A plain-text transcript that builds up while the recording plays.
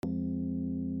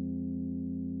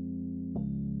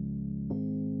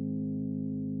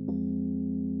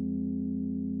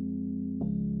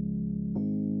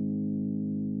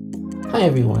Hi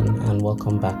everyone, and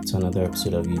welcome back to another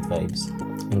episode of Youth Vibes.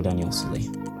 I'm Daniel Sule.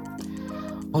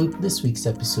 On this week's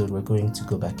episode, we're going to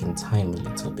go back in time a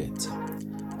little bit.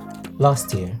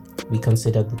 Last year, we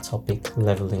considered the topic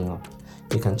leveling up.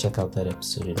 You can check out that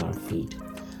episode in our feed.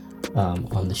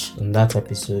 On that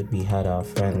episode, we had our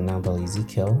friend Nabal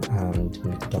Ezekiel and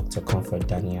Dr. Comfort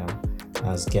Daniel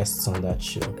as guests on that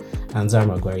show, and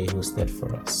Zarma Gwari hosted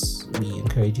for us. We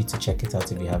encourage you to check it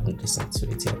out if you haven't listened to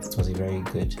it yet. It was a very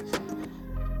good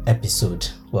episode.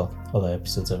 Well, all our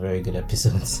episodes are very good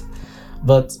episodes,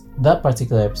 but that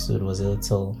particular episode was a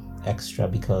little extra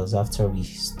because after we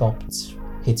stopped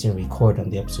hitting record on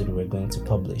the episode we were going to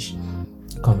publish,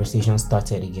 conversation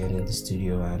started again in the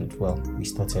studio, and we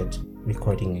started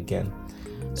recording again.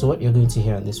 So what you're going to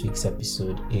hear on this week's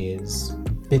episode is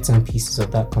bits and pieces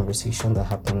of that conversation that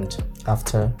happened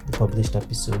after the published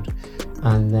episode,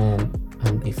 and then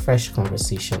a fresh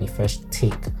conversation, a fresh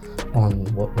take on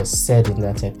what was said in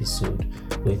that episode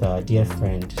with our dear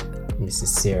friend Mrs.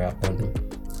 Sarah Bonu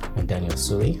and Daniel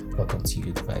Sule. Welcome to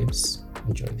Youth Vibes.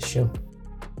 Enjoy the show.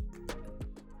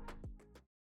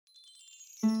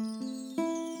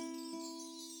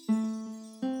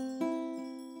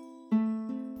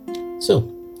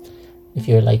 So, if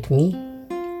you're like me,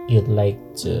 you'd like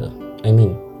to,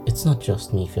 it's not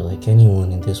just me, if you're like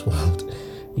anyone in this world,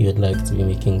 you'd like to be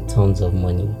making tons of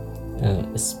money,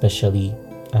 especially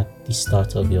at the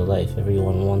start of your life.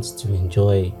 Everyone wants to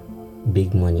enjoy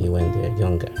big money when they're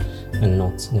younger, and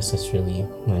not necessarily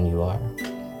when you are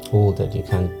older. You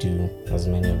can't do as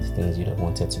many of the things you'd have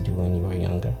wanted to do when you were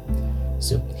younger.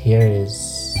 So here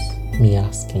is me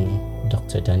asking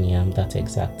Dr. Daniel that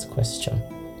exact question.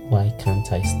 Why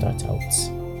can't I start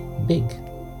out big?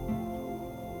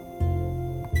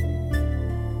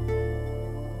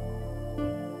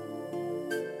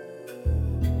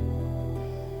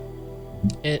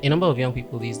 A number of young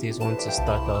people these days want to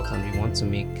start out and they want to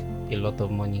make a lot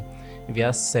of money. If you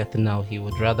ask Seth now, he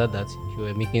would rather that he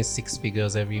were making 6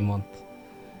 figures every month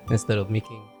instead of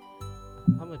making...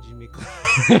 How much do you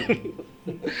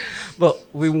make? But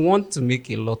we want to make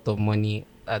a lot of money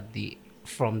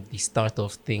from the start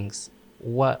of things.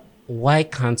 Why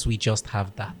can't we just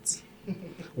have that?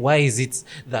 Why is it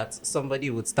that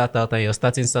somebody would start out and your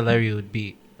starting salary would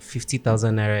be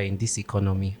 50,000 naira in this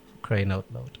economy, crying out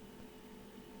loud?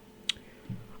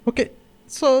 Okay,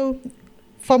 so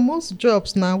for most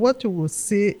jobs now, what you will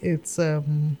see it's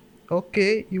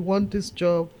okay, you want this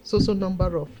job, so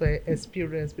number of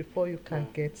experience before you can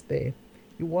get there.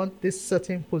 You want this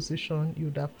certain position,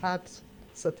 you'd have had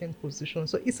certain position.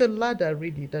 So it's a ladder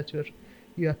really that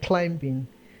you are climbing.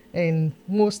 And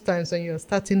most times when you're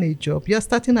starting a job, you're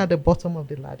starting at the bottom of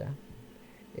the ladder.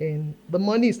 And the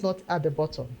money is not at the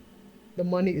bottom. The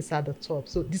money is at the top.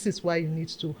 So this is why you need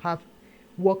to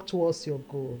work towards your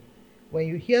goal. When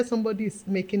you hear somebody is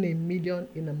making $1 million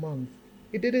in a month,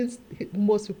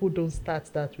 most people don't start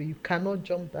that way. You cannot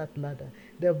jump that ladder.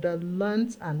 They've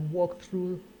learned and worked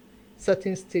through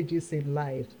certain stages in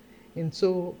life. And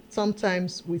so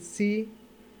sometimes we see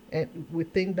and we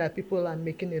think that people are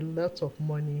making a lot of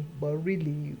money, but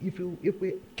really, if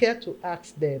we care to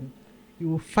ask them, you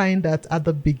will find that at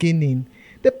the beginning,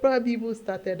 they probably even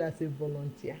started as a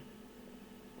volunteer.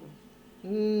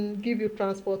 Give you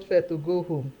transport fare to go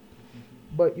home,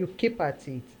 but you keep at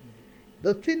it.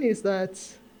 The thing is that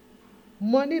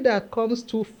money that comes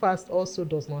too fast also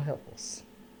does not help us,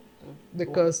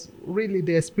 because really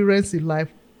the experience in life,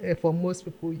 for most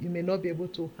people, you may not be able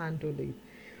to handle it.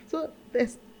 So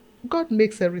God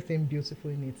makes everything beautiful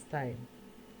in its time.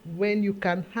 When you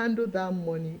can handle that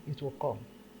money, it will come,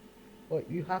 but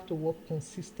you have to work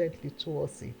consistently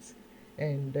towards it.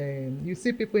 And you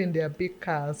see people in their big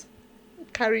cars,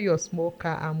 carry your small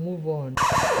car and move on.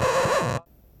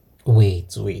 Wait.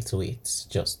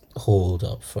 Just hold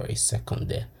up for a second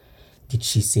there. Did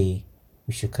she say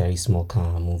we should carry small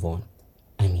car and move on?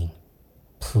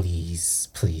 Please.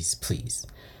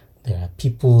 There are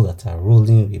people that are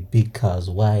rolling with big cars.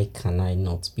 Why can I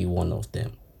not be one of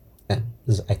them? And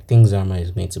I think Zarma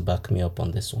is going to back me up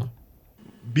on this one.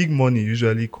 Big money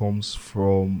usually comes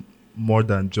from more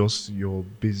than just your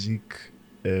basic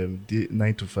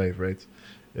 9 to 5, right?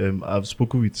 I've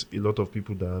spoken with a lot of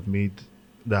people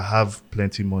that have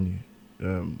plenty money.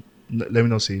 Let me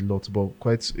not say a lot, but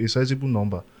quite a sizable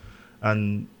number.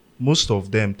 And most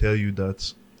of them tell you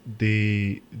that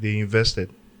they invested,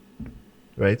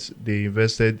 right? They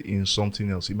invested in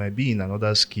something else. It might be in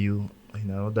another skill,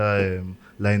 in another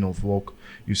line of work.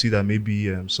 You see that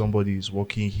maybe somebody is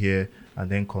working here and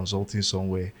then consulting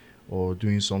somewhere, or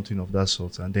doing something of that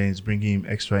sort, and then it's bringing him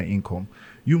extra income,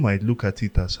 you might look at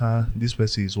it as, this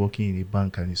person is working in a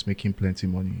bank and is making plenty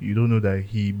money. You don't know that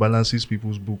he balances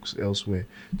people's books elsewhere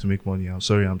to make money. I'm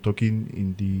sorry, I'm talking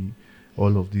in the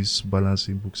all of these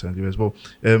balancing books and the rest. But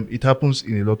it happens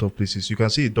in a lot of places. You can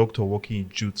see a doctor working in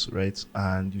jutes, right?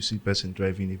 And you see a person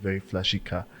driving a very flashy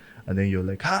car, and then you're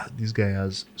like, this guy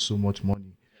has so much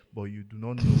money. But you do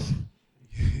not know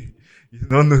you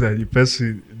don't know that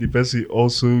the person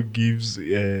also gives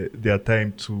their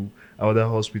time to another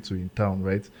hospital in town,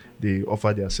 right? They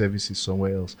offer their services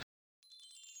somewhere else.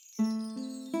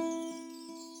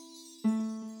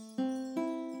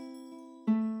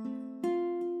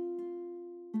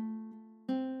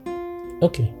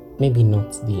 Okay, maybe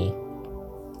not the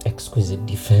exquisite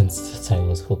defense that I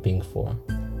was hoping for,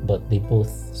 but they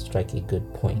both strike a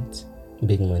good point.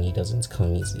 Big money doesn't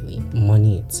come easily.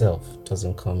 Money itself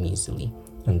doesn't come easily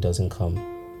and doesn't come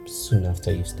soon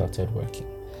after you've started working.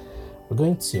 We're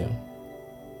going to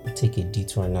take a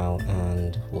detour now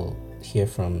and we'll hear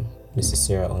from Mrs.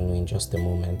 Sarah Onu in just a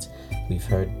moment. We've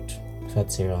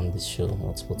had Sarah on this show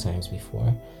multiple times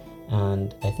before,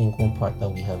 and I think one part that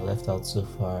we have left out so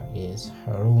far is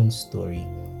her own story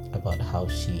about how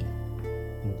she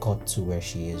got to where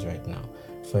she is right now.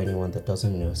 For anyone that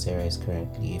doesn't know, Sarah is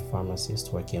currently a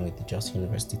pharmacist working with the Jos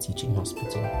University Teaching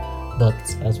Hospital. But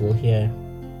as we'll hear,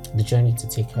 the journey to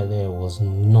take her there was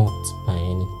not by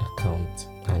any account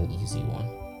an easy one.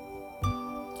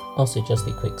 Also, just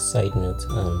a quick side note,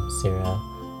 Sarah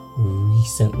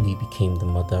recently became the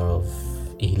mother of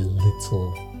a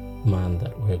little man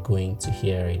that we're going to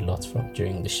hear a lot from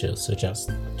during the show, so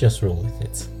just roll with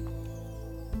it.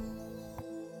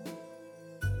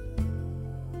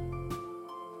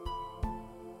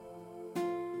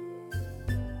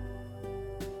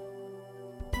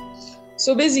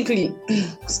 So basically,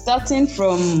 starting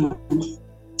from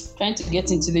trying to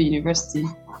get into the university,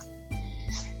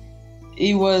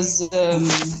 it was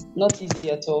not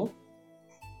easy at all.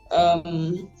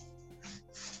 I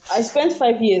spent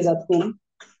 5 years at home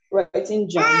writing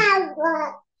jam,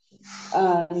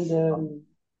 and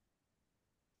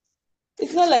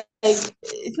it's not like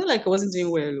I wasn't doing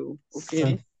well.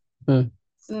 Okay,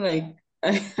 It's not like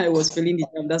I was failing the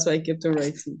jam. That's why I kept on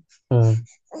writing.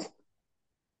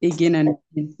 Again and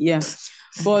again, yeah.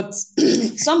 But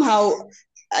somehow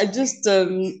I just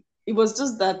it was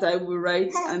just that I would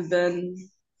write and then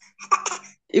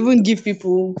even give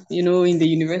people, in the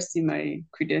university my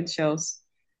credentials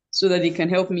so that they can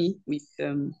help me with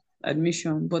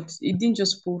admission. But it didn't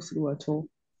just pull through at all,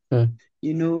 and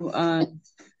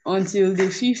until the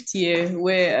 5th year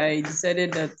where I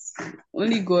decided that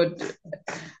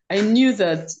I knew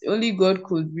that only God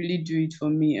could really do it for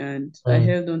me, and I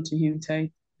held on to him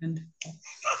tight. And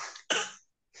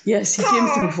yes, he came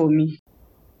through for me.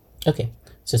 Okay,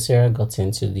 so Sarah got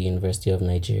into the University of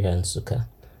Nigeria in Nsukka,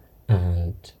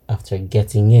 and after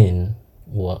getting in,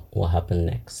 what happened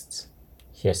next?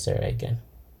 Here's Sarah again.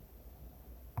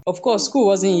 Of course, school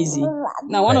wasn't easy.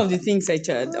 Now, one of the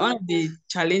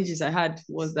challenges I had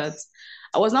was that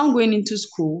I was now going into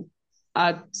school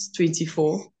at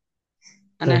 24,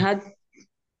 and I had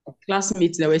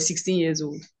classmates that were 16 years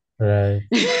old. Right.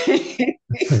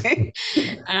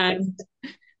 and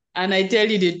I tell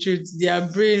you the truth, their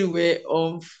brain were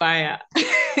on fire.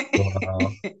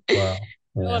 Wow. Yeah.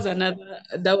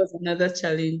 That was another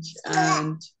challenge,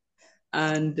 and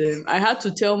I had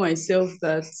to tell myself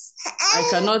that I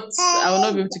will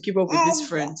not be able to keep up with these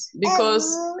friends because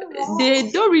they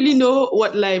don't really know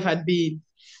what life had been.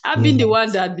 I've been the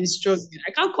one that had been struggling.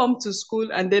 I can't come to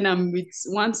school and then I'm with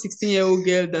one 16-year-old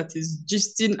girl that is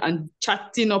gisting and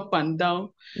chatting up and down.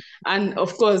 And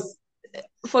of course,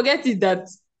 forget it that,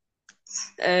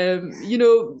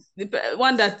 the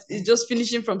one that is just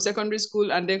finishing from secondary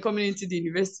school and then coming into the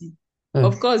university.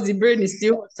 Of course, the brain is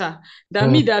still hotter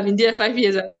than me that I've been there 5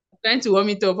 years. I'm trying to warm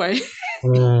it up.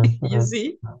 You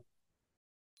see?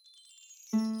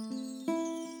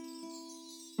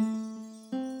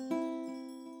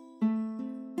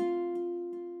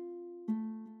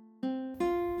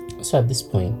 So at this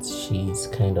point, she's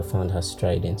kind of found her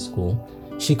stride in school.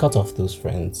 She cut off those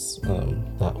friends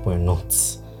that were not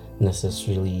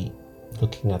necessarily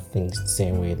looking at things the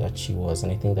same way that she was.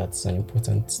 And I think that's an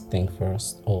important thing for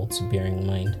us all to bear in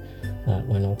mind.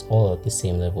 We're not all at the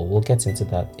same level. We'll get into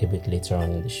that a bit later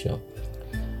on in the show.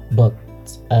 But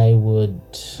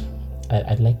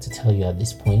I'd like to tell you at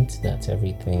this point that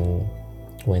everything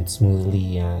went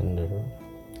smoothly and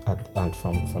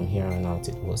from here on out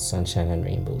it was sunshine and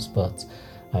rainbows, but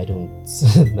I don't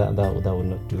that would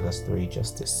not do the story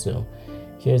justice. So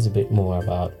here's a bit more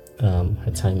about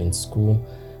her time in school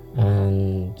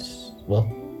And well,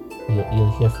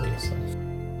 you'll hear for yourself.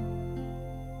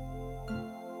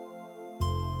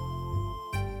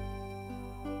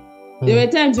 There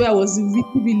were times where I was really,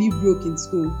 really broke in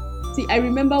school. See, I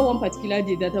remember one particular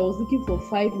day that I was looking for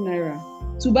 5 naira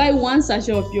to buy one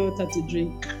sachet of pure water to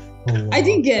drink. Oh, wow. I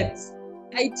didn't get.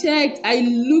 I checked. I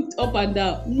looked up and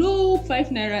down. No 5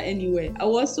 naira anywhere. I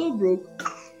was so broke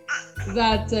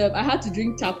that I had to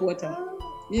drink tap water.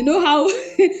 You know how,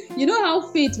 you know how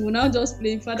fate will now just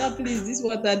play. Father, please, this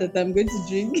water that I'm going to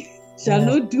drink shall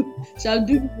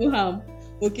do no harm.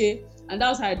 Okay, and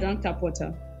that's how I drank tap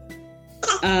water.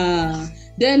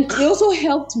 Then it also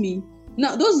helped me.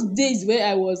 Now, those days where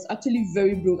I was actually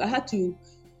very broke, I had to.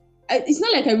 It's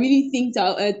not like I really think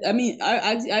out. I mean,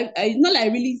 it's not like I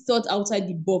really thought outside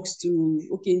the box to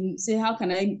say how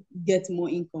can I get more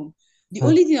income. The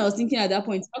only thing I was thinking at that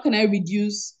point, how can I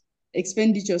reduce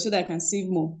expenditure so that I can save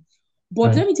more?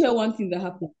 But let me tell you one thing that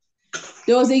happened.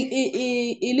 There was a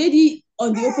lady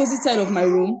on the opposite side of my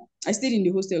room. I stayed in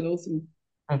the hostel all through.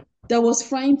 That was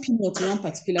frying peanuts one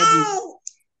particular day.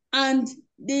 And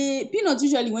the peanuts,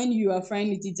 usually when you are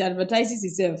frying it, it advertises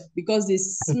itself because the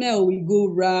smell will go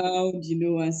round,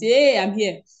 and say, hey, I'm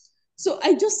here. So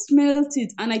I just smelled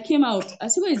it and I came out. I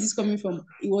said, where is this coming from?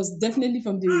 It was definitely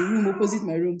from the room opposite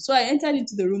my room. So I entered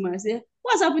into the room and I said,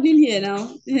 what's happening here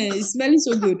now? It's smelling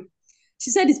so good.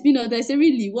 She said, it's peanut. I said,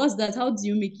 really? What's that? How do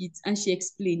you make it? And she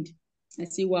explained. I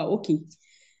said, wow, okay.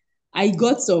 I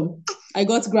got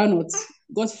granules,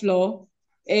 got flour,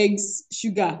 eggs,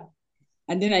 sugar,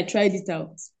 and then I tried it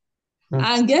out.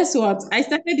 And guess what? I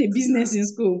started a business in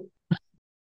school.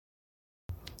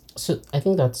 So I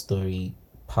think that story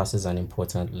passes an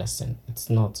important lesson. It's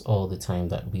not all the time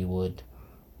that we would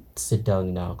sit down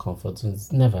in our comfort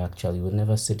zones. Never actually. We'll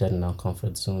never sit down in our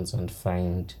comfort zones and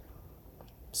find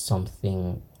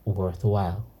something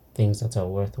worthwhile. Things that are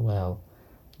worthwhile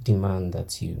demand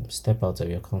that you step out of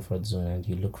your comfort zone and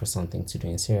you look for something to do.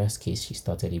 In Sarah's case, she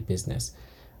started a business.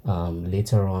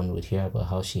 Later on, we'd hear about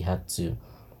how she had to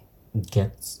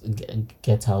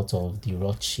get out of the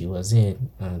rut she was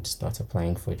in and start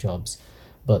applying for jobs.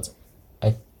 But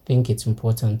I think it's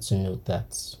important to note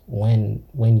that when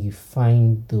you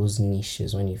find those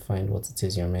niches, when you find what it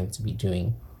is you're meant to be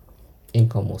doing,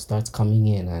 income will start coming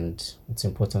in, and it's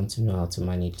important to know how to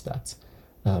manage that.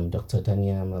 Dr.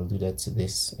 Daniel alluded to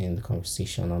this in the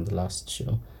conversation on the last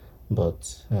show,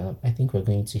 but I think we're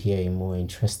going to hear a more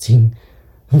interesting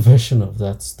version of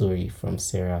that story from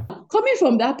Sarah. Coming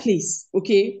from that place,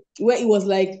 where it was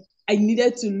like I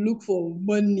needed to look for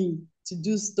money to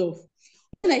do stuff.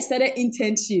 When I started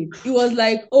internship, it was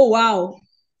like, oh wow,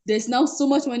 there's now so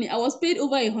much money. I was paid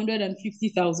over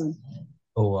 150,000.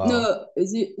 Oh wow. No,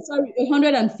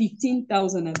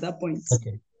 115,000 at that point.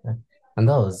 Okay. And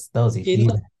that was a huge.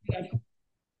 That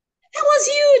was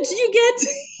huge. You get.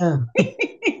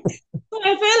 So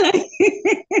I felt like.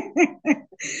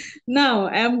 Now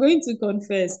I am going to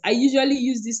confess. I usually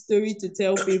use this story to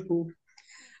tell people.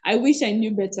 I wish I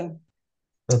knew better.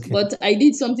 Okay. But I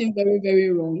did something very, very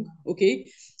wrong. Okay.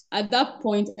 At that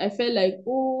point, I felt like,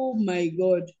 oh my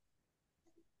God,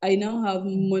 I now have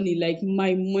money, like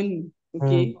my money.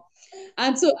 Okay.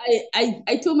 And so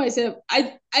I told myself,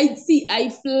 I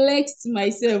flexed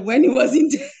myself when it was in.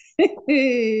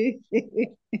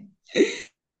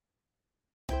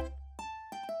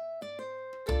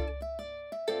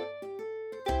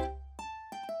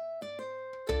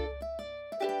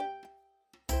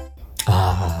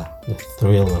 The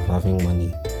thrill of having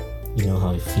money. You know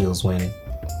how it feels when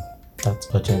that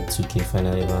urgent 2K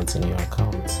finally lands in your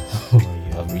account, or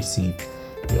you have received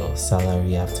your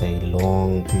salary after a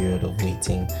long period of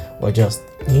waiting, or just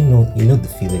you know the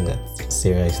feeling that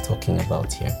Sarah is talking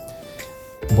about here.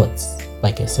 But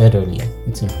like I said earlier,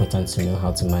 it's important to know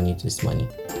how to manage this money,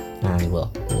 and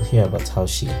well, we'll hear about how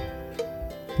she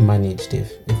managed,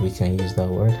 if we can use that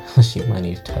word, how she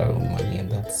managed her own money in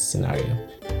that scenario.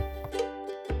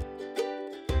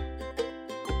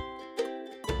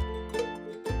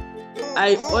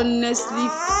 I honestly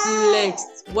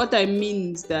flexed. What I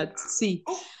mean is that, see,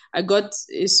 I got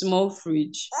a small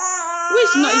fridge,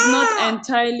 which is not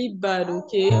entirely bad.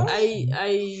 Okay,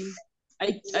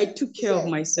 I took care of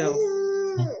myself.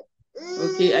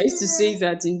 Okay, I used to say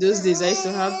that in those days I used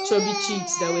to have chubby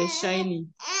cheeks that were shiny.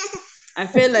 I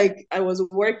felt like I was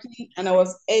working and I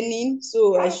was earning,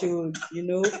 so I should,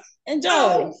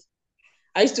 enjoy.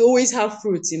 I used to always have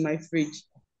fruits in my fridge: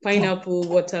 pineapple,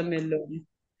 watermelon.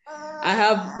 I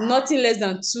have nothing less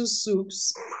than 2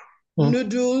 soups,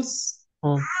 noodles.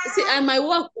 See, and my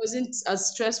work wasn't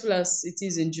as stressful as it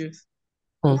is in Juve.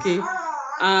 Okay.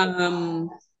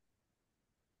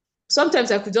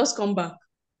 Sometimes I could just come back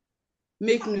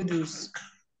make noodles.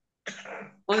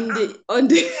 On the on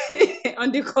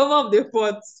the cover of the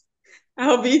pot,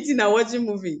 I'll be eating and watching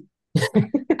movie.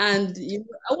 And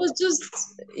I was just,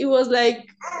 it was like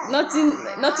nothing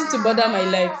to bother my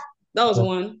life. That was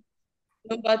one.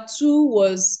 Number two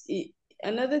was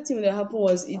another thing that happened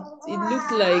was it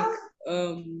looked like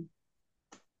um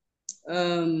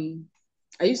um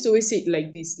I used to always say it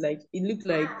like this, like it looked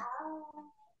like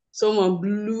someone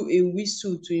blew a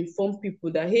whistle to inform people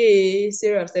that, hey,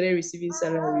 Sarah started receiving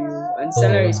salary, and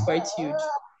salary is quite huge.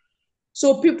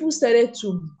 So people started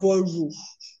to borrow.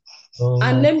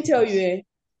 And let me tell you,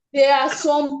 there are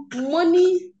some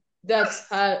money that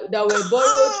were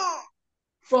borrowed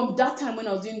from that time when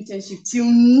I was doing internship till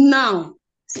now.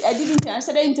 See, I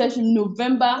started internship in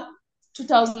November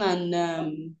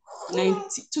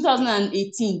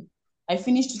 2018. I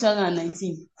finished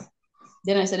 2019.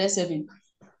 Then I started serving.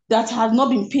 That has not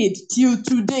been paid till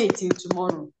today, till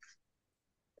tomorrow.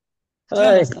 Do you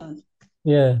understand?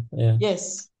 Yeah.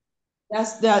 Yes.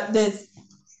 That's that.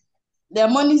 There are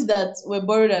monies that were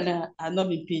borrowed and have not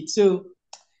been paid. So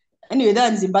anyway,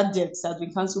 that is a bad debt that has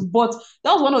been cancelled. But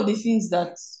that was one of the things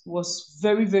that was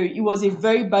it was a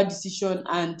very bad decision.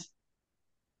 And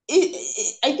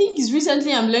I think it's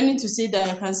recently I'm learning to say that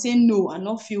I can say no and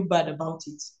not feel bad about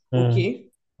it. Okay?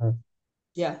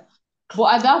 Yeah.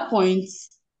 But at that point,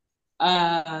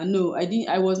 no,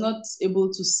 I was not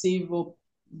able to save up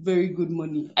very good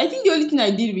money. I think the only thing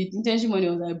I did with internship money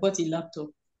was I bought a laptop.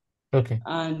 Okay.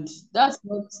 And that's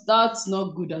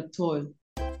not good at all.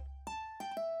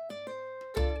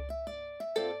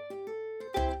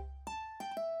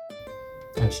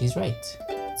 And she's right.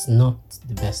 It's not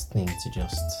the best thing to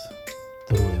just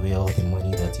throw away all the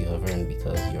money that you have earned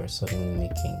because you're suddenly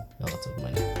making a lot of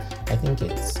money. I think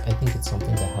it's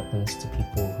something that happens to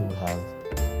people who have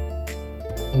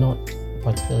not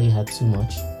particularly had too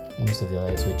much most of their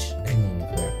lives, which, I mean,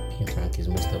 if we're being frank, is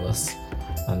most of us,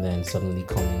 and then suddenly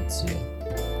come into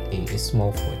a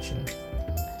small fortune.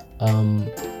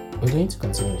 We're going to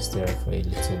continue this story for a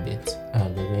little bit,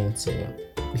 and we're going to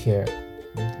hear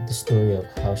the story of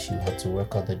how she had to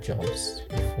work other jobs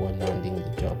before landing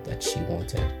the job that she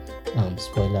wanted.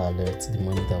 Spoiler alert, the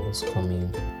money that was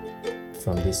coming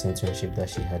from this internship that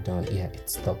she had done, it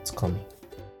stopped coming.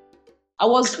 I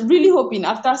was really hoping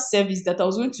after service that I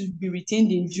was going to be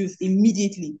retained in JUICE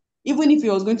immediately, even if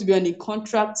it was going to be on a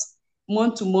contract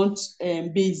month-to-month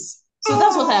base. So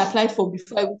that's what I applied for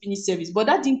before I finished service, but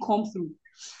that didn't come through.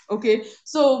 Okay,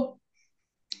 so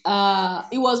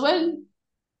it was when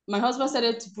my husband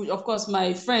started to push. Of course,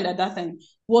 my friend at that time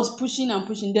was pushing.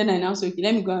 Then I now said, okay,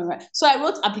 let me go and write. So I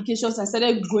wrote applications and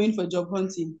started going for job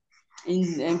hunting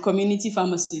in community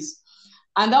pharmacies.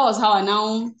 And that was how I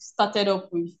now started up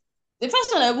with. The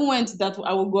first one I even went that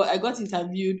I got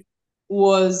interviewed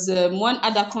was one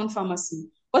Adacon pharmacy.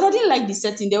 But I didn't like the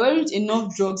setting. There weren't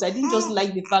enough drugs. I didn't just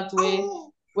like the fact where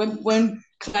when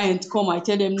clients come, I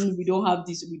tell them, we don't have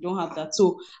this, we don't have that.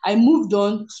 So I moved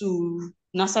on to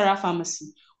Nasara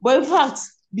Pharmacy. But in fact,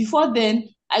 before then,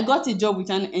 I got a job with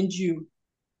an NGO.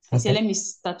 I said, let me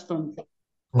start from there.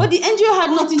 But the NGO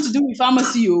had nothing to do with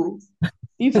pharmacy.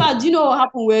 In fact, you know what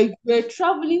happened? We're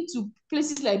traveling to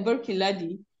places like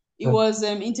Burkiladi. It was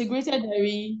Integrated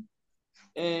Dairy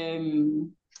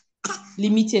Limited,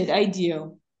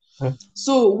 IDL.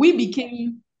 So we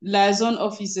became liaison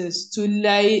officers to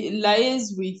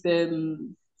liaise with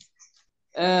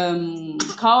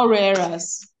cow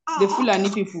rearers, the Fulani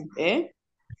people,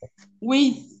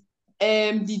 with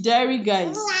the dairy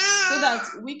guys, so that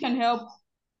we can help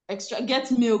get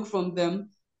milk from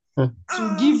them to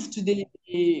give to the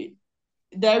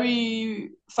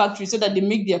dairy factory so that they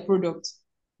make their product.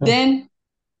 Then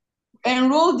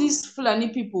enroll these Fulani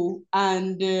people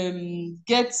and we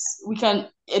can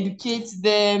educate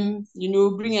them,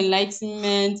 bring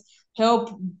enlightenment,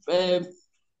 help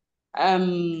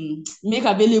make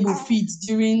available feeds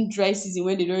during dry season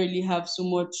when they don't really have so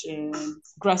much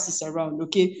grasses around.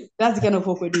 Okay, that's the kind of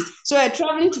work we're doing. So we're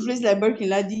traveling to places like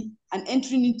Burkiladi and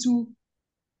entering into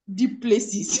deep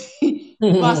places,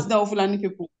 vast down Fulani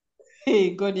people.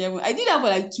 Hey, God, yeah, I did that for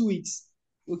like 2 weeks.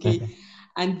 Okay,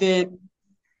 and then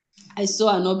I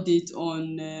saw an update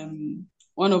on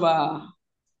one of our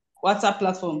WhatsApp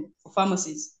platform for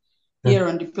pharmacies here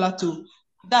on the plateau.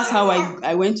 That's how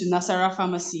I went to Nasara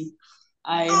Pharmacy.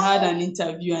 I had an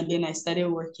interview and then I started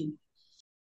working.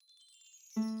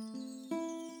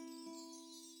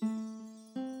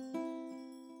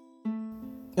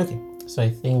 Okay, so I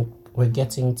think we're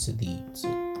getting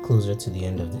closer to the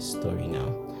end of this story now.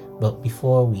 But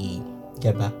before we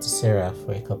get back to Sarah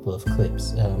for a couple of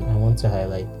clips, I want to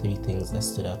highlight 3 things that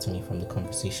stood out to me from the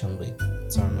conversation with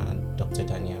Zarma and Dr.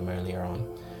 Daniam earlier on.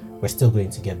 We're still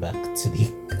going to get back to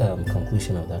the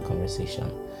conclusion of that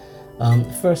conversation.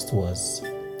 First was,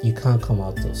 you can't come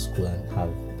out of school and have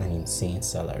an insane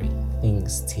salary.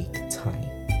 Things take time.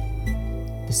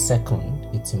 The second,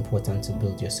 it's important to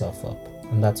build yourself up,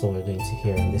 and that's what we're going to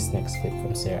hear in this next clip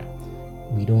from Sarah.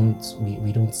 We don't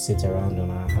sit around on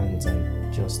our hands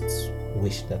and just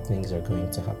wish that things are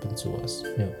going to happen to us.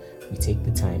 No, we take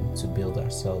the time to build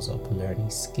ourselves up, learn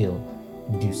a skill,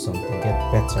 do something,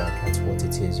 get better at what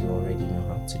it is you already know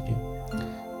how to do.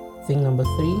 Thing number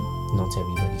 3, not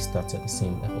everybody starts at the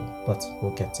same level, but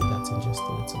we'll get to that in just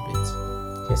a little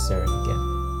bit. Here's Sarah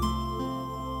again.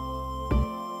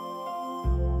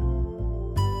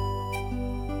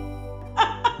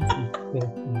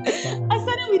 I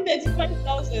started with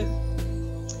 35,000.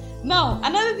 Now,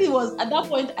 another thing was, at that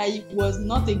point, I was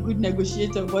not a good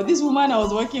negotiator, but this woman I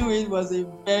was working with was a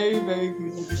very, very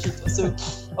good negotiator. So,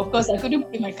 of course, I couldn't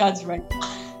play my cards right.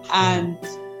 And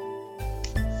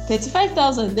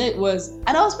 35,000 that was, and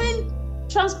I was paying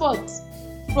transport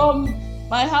from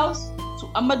my house to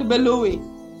Ahmadu Bello Way,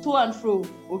 to and fro,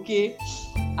 okay?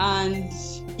 And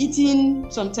eating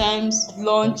sometimes,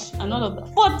 lunch, and all of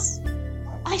that. But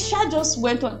I just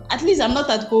went on. At least I'm not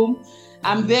at home.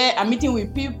 I'm there. I'm meeting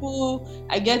with people.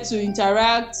 I get to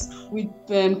interact with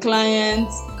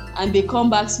clients, and they come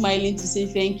back smiling to say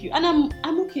thank you. And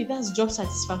I'm okay. That's job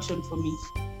satisfaction for me,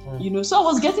 you know. So I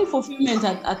was getting fulfillment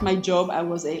at my job. I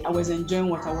was enjoying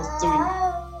what I was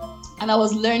doing, and I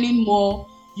was learning more.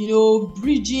 You know,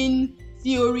 bridging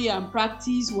theory and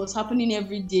practice was happening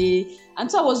every day,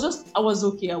 and so I was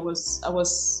okay. I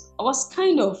was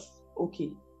kind of okay.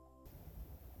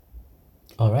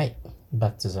 All right,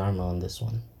 back to Zarma on this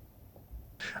one.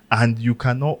 And you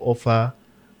cannot offer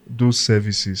those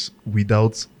services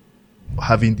without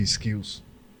having the skills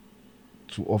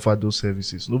to offer those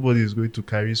services. Nobody is going to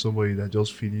carry somebody that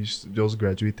just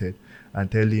graduated, and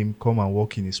tell him, come and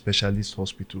work in a specialist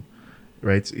hospital,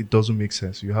 right? It doesn't make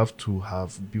sense. You have to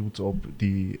have built up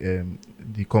the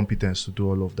competence to do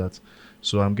all of that.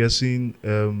 So I'm guessing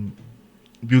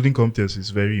building competence is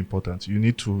very important. You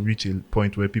need to reach a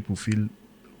point where people feel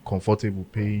comfortable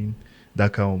paying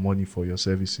that kind of money for your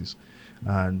services,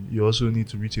 and you also need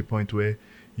to reach a point where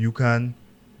you can,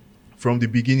 from the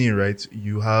beginning, right,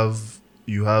 you have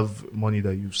money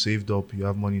that you've saved up, you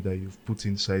have money that you've put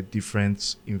inside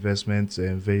different investment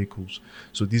vehicles.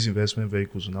 So these investment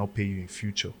vehicles will now pay you in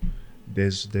future.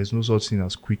 There's no such thing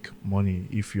as quick money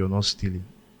if you're not stealing.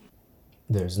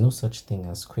 There's no such thing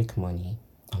as quick money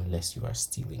unless you are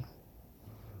stealing.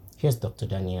 Here's Dr.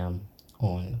 Daniam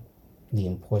on the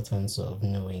importance of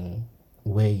knowing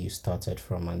where you started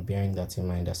from and bearing that in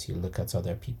mind as you look at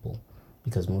other people.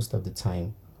 Because most of the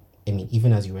time, I mean,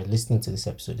 even as you were listening to this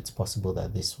episode, it's possible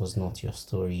that this was not your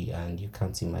story, and you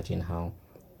can't imagine how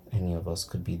any of us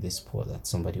could be this poor that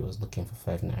somebody was looking for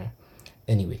 5 naira.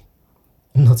 Anyway,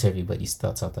 not everybody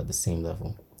starts out at the same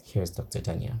level. Here's Dr.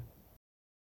 Daniam.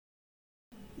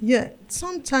 Yeah,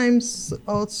 sometimes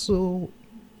also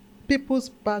people's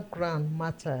background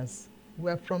matters.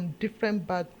 We're from different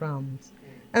backgrounds,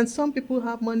 and some people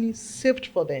have money saved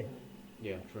for them.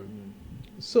 Yeah, true.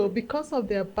 So because of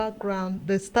their background,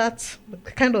 they start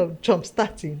kind of jump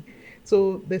starting.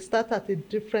 So they start at a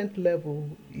different level.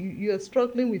 You're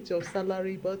struggling with your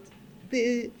salary, but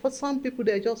for some people,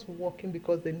 they're just working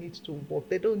because they need to work.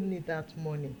 They don't need that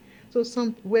money. So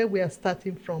where we are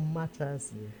starting from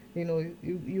matters. Yeah. You know,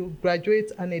 you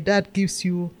graduate and a dad gives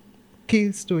you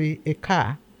keys to a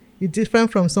car. It's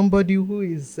different from somebody who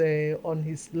is on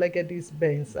his Legacy's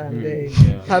Benz and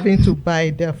having to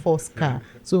buy their first car.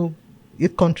 So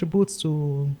it contributes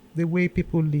to the way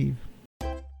people live.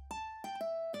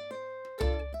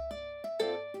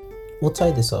 We'll tie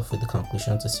this off with the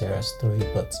conclusion to Sarah's story,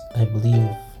 but I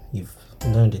believe you've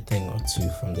learned a thing or two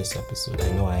from this episode.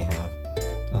 I know I have.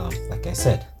 Like I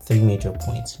said, 3 major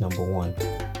points. Number 1,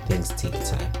 things take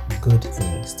time. Good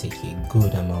things take a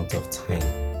good amount of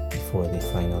time before they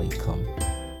finally come.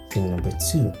 Thing number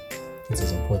 2, it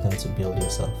is important to build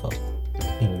yourself up.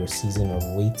 In your season of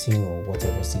waiting or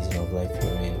whatever season of life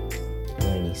you're in,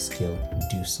 learn a skill,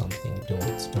 do something.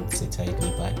 Don't sit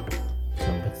idly by.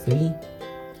 Number 3,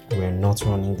 we're not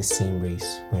running the same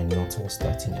race. We're not all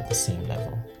starting at the same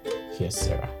level. Here's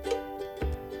Sarah.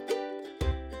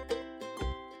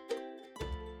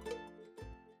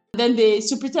 Then the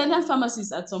superintendent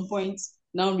pharmacist at some point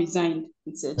now resigned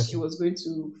and said she was going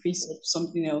to face up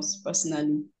something else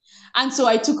personally. And so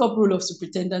I took up role of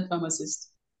superintendent pharmacist.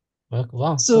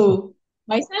 Wow. So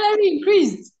my salary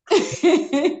increased.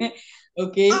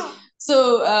 Okay.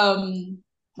 So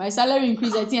my salary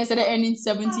increased. I think I started earning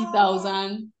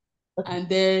 70,000. And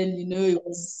then, it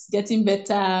was getting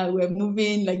better. We're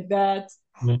moving like that.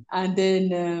 Mm. And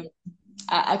then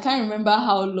I can't remember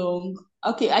how long.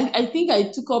 Okay, I think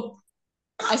I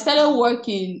started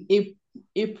working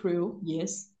April.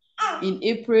 Yes. In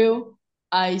April,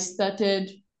 I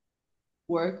started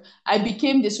work. I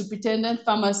became the superintendent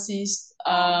pharmacist.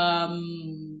 I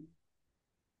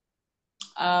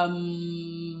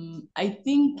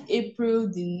think April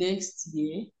the next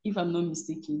year, if I'm not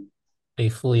mistaken. A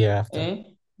full year after.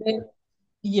 Then,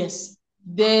 yes.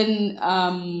 Then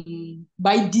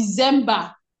by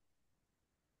December,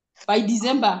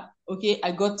 okay,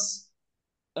 I got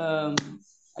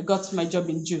my job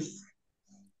in June.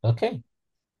 Okay.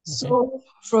 So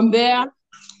from there,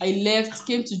 I left,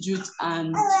 came to Jute,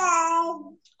 and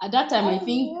at that time, I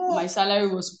think my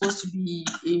salary was supposed to be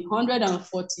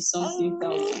 140 something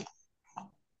thousand.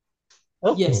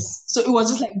 Okay. Yes. So it was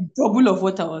just like double of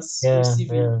what I was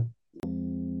receiving. Yeah.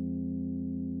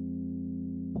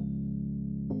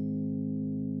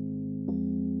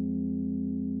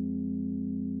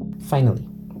 Finally,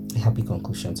 a happy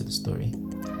conclusion to the story.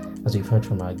 As we've heard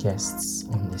from our guests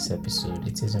on this episode,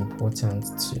 it is important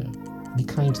to be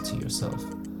kind to yourself.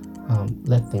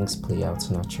 Let things play out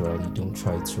naturally. Don't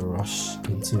try to rush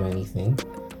into anything.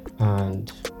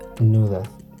 And know that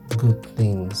good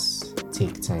things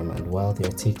take time. And while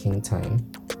they're taking time,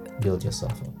 build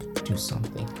yourself up. Do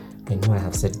something. I know I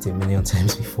have said it a million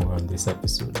times before on this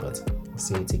episode, but I'll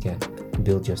say it again.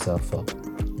 Build yourself up.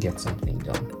 Get something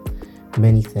done.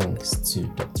 Many thanks to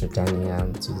Dr.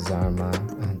 Daniel, to Zarma,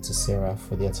 and to Sarah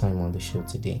for their time on the show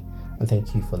today. And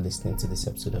thank you for listening to this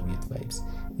episode of Youth Vibes.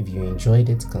 If you enjoyed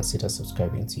it, consider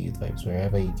subscribing to Youth Vibes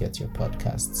wherever you get your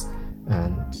podcasts,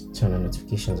 and turn on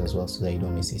notifications as well so that you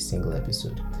don't miss a single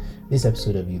episode. This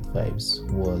episode of Youth Vibes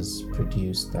was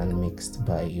produced and mixed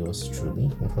by yours truly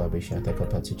in collaboration with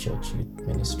Ekopatu Church Youth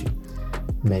Ministry.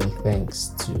 Many thanks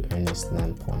to Ernest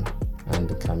Nampon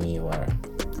and Kami Iwara,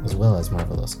 as well as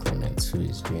Marvelous Clement, who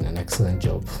is doing an excellent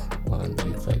job on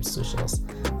Youth Vibes socials.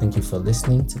 Thank you for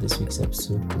listening to this week's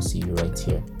episode. We'll see you right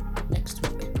here next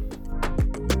week.